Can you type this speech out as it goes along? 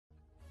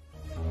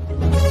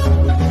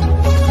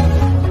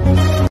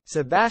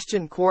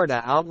Sebastian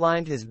Korda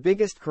outlined his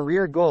biggest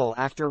career goal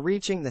after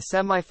reaching the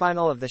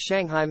semi-final of the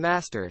Shanghai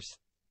Masters.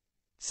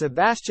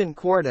 Sebastian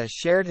Korda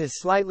shared his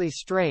slightly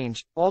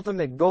strange,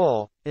 ultimate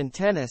goal in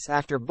tennis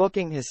after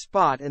booking his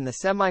spot in the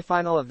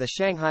semi-final of the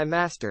Shanghai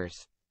Masters.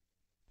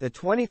 The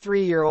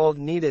 23-year-old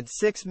needed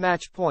 6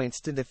 match points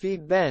to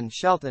defeat Ben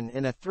Shelton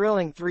in a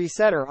thrilling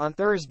 3-setter on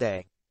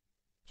Thursday.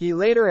 He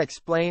later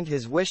explained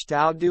his wish to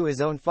outdo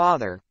his own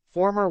father,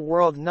 former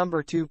world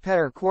number 2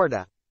 Petr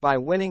Korda, by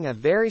winning a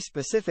very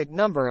specific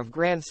number of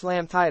Grand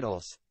Slam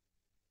titles.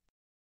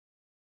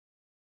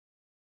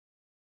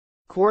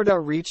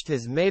 Korda reached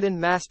his maiden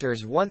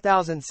Masters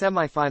 1000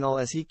 semifinal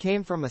as he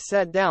came from a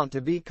set down to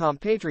beat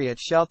compatriot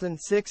Shelton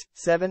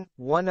 6-7,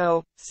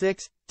 1-0,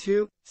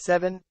 6-2,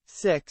 7,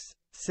 6,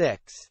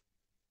 6.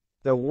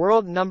 The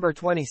world number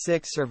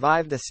 26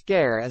 survived a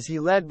scare as he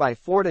led by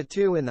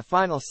 4-2 in the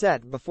final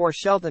set before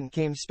Shelton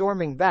came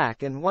storming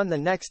back and won the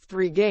next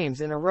 3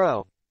 games in a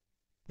row.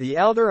 The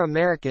elder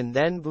American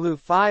then blew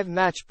 5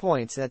 match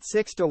points at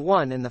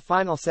 6-1 in the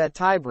final set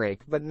tiebreak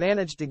but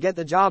managed to get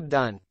the job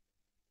done.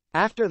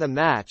 After the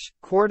match,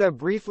 Korda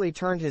briefly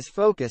turned his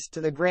focus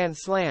to the Grand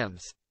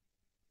Slams.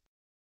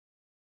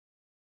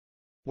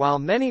 While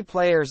many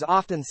players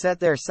often set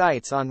their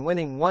sights on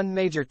winning one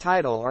major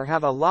title or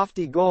have a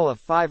lofty goal of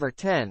 5 or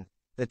 10,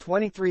 the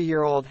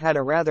 23-year-old had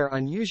a rather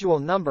unusual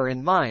number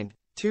in mind: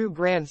 2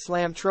 Grand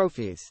Slam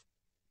trophies.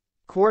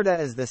 Korda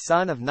is the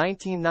son of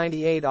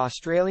 1998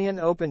 Australian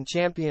Open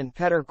champion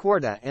Petr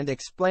Korda and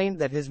explained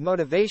that his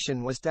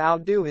motivation was to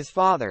outdo his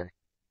father.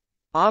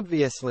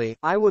 "Obviously,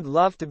 I would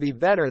love to be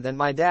better than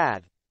my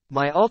dad.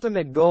 My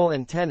ultimate goal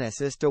in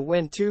tennis is to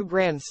win 2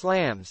 Grand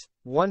Slams,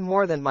 one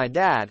more than my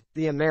dad,"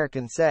 the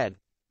American said.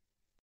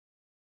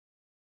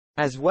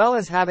 As well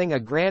as having a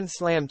Grand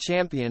Slam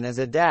champion as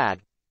a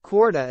dad,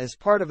 Korda is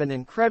part of an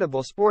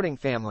incredible sporting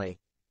family.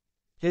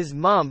 His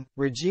mum,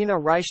 Regina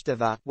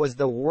Reichtova, was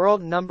the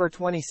world number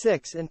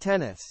 26 in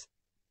tennis.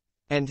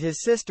 And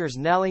his sisters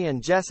Nelly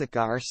and Jessica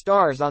are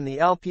stars on the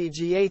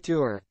LPGA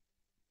Tour.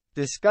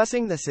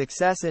 Discussing the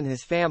success in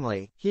his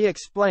family, he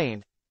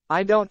explained,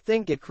 "I don't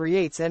think it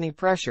creates any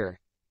pressure.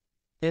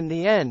 In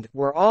the end,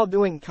 we're all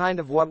doing kind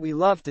of what we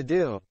love to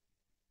do.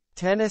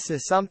 Tennis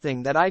is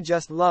something that I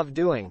just love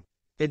doing.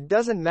 It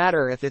doesn't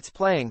matter if it's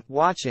playing,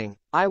 watching,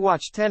 I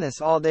watch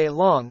tennis all day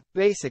long,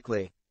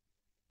 basically.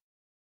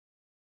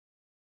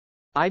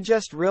 I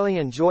just really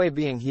enjoy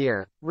being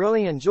here,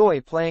 really enjoy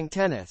playing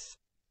tennis.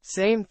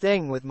 Same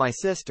thing with my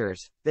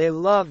sisters, they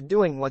love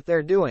doing what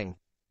they're doing.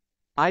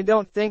 I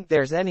don't think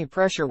there's any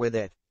pressure with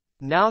it."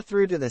 Now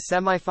through to the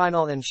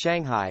semifinal in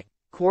Shanghai,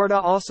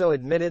 Korda also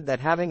admitted that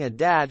having a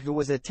dad who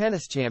was a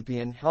tennis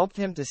champion helped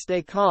him to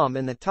stay calm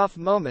in the tough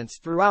moments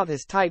throughout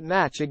his tight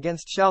match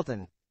against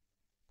Shelton.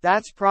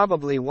 "That's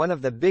probably one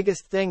of the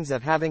biggest things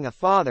of having a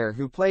father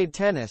who played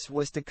tennis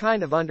was to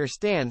kind of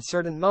understand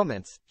certain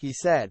moments," he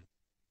said.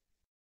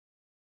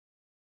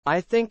 "I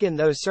think in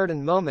those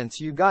certain moments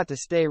you got to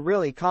stay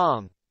really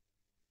calm.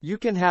 You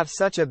can have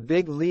such a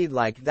big lead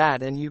like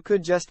that and you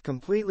could just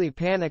completely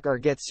panic or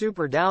get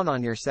super down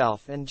on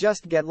yourself and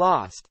just get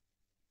lost.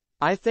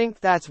 I think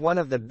that's one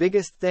of the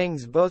biggest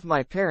things both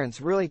my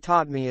parents really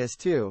taught me is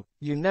to,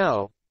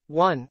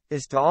 one,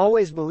 is to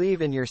always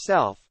believe in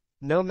yourself,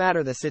 no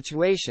matter the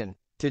situation,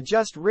 to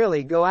just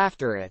really go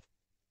after it.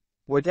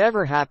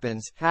 Whatever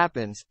happens,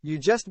 happens, you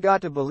just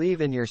got to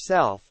believe in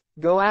yourself,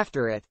 go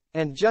after it,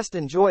 and just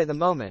enjoy the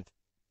moment.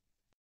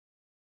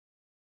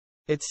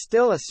 It's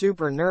still a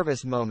super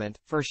nervous moment,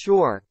 for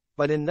sure,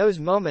 but in those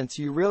moments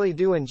you really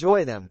do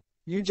enjoy them.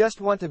 You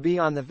just want to be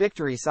on the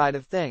victory side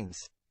of things."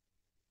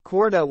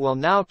 Korda will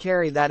now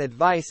carry that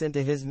advice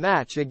into his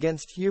match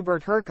against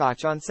Hubert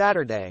Hurkacz on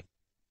Saturday.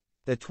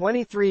 The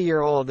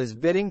 23-year-old is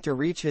bidding to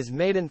reach his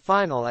maiden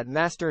final at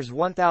Masters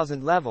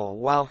 1000 level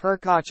while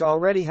Hurkacz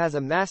already has a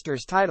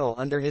Masters title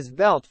under his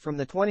belt from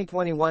the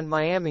 2021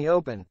 Miami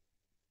Open.